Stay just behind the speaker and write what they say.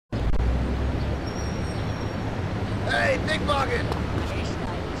Hey, big bargain!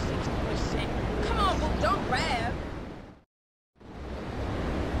 Come on, well, don't grab.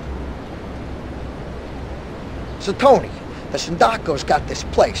 So, Tony, the Sindaco's got this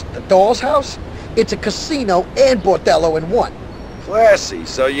place, the Doll's House. It's a casino and bordello in one. Classy,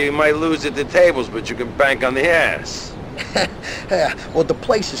 so you might lose at the tables, but you can bank on the ass. Yeah, well, the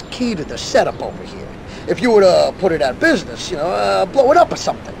place is key to the setup over here. If you were to put it out of business, blow it up or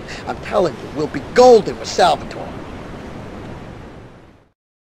something, I'm telling you, we'll be golden with Salvatore.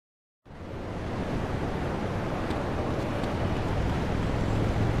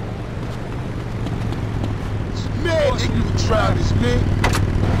 Man, think you can try this, man.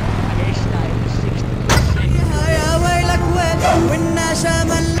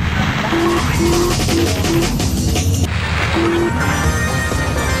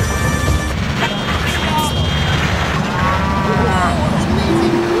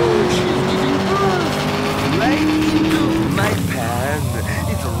 My pan,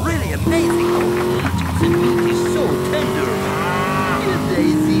 it's really amazing. The meat is so tender. Here,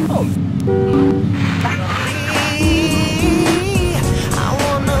 Daisy. I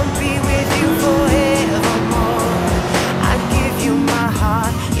wanna be with you forevermore. I give you my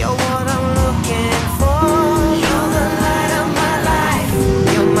heart, you're what I'm looking for. You're the light of my life,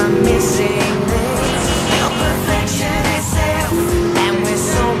 you're my missing link. Your perfection itself, and we're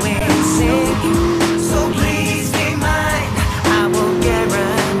so in sync. So please be mine, I will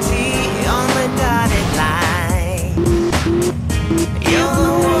guarantee on the dotted line. You're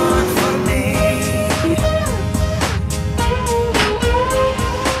the one for me.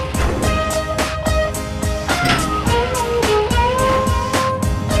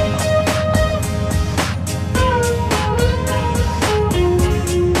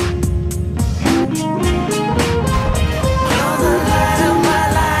 You're the light of my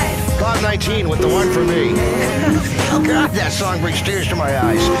life. Bob 19 with the one for me. God, that song brings tears to my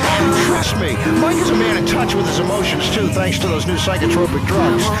eyes. Trust me, Mike is a man in touch with his emotions too, thanks to those new psychotropic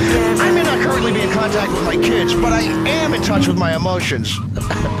drugs. I may not currently be in contact with my kids, but I am in touch with my emotions.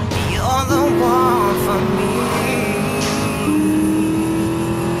 You're the one for me.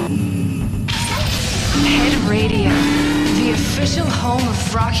 Hit Radio, the official home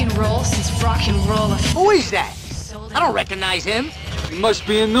of rock and roll since rock and roll. Who is that? I don't recognize him. He must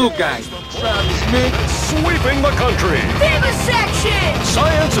be a new guy. Sweeping the country. Vivisection!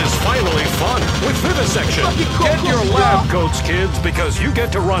 Science is finally fun with Vivisection. Get your lab coats, kids, because you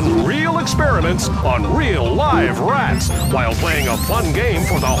get to run real experiments on real live rats while playing a fun game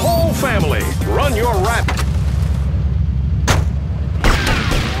for the whole family. Run your rat.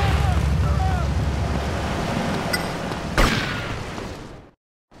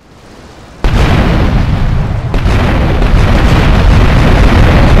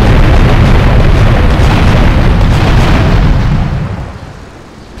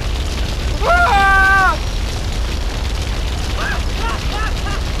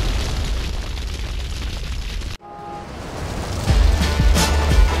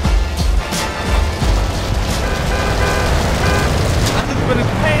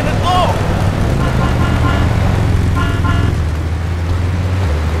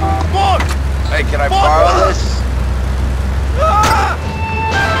 Hey, can I borrow this?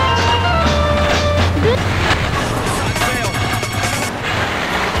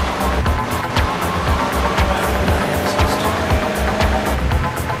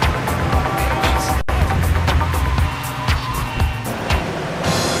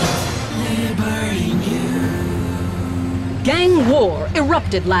 Gang war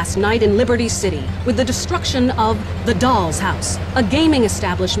erupted last night in Liberty City with the destruction of the Doll's House, a gaming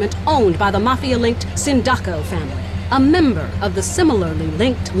establishment owned by the mafia-linked Sindaco family. A member of the similarly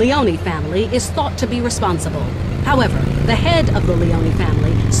linked Leone family is thought to be responsible. However, the head of the Leone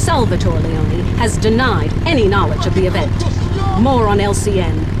family, Salvatore Leone, has denied any knowledge of the event. More on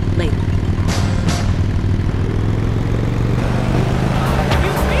LCN later.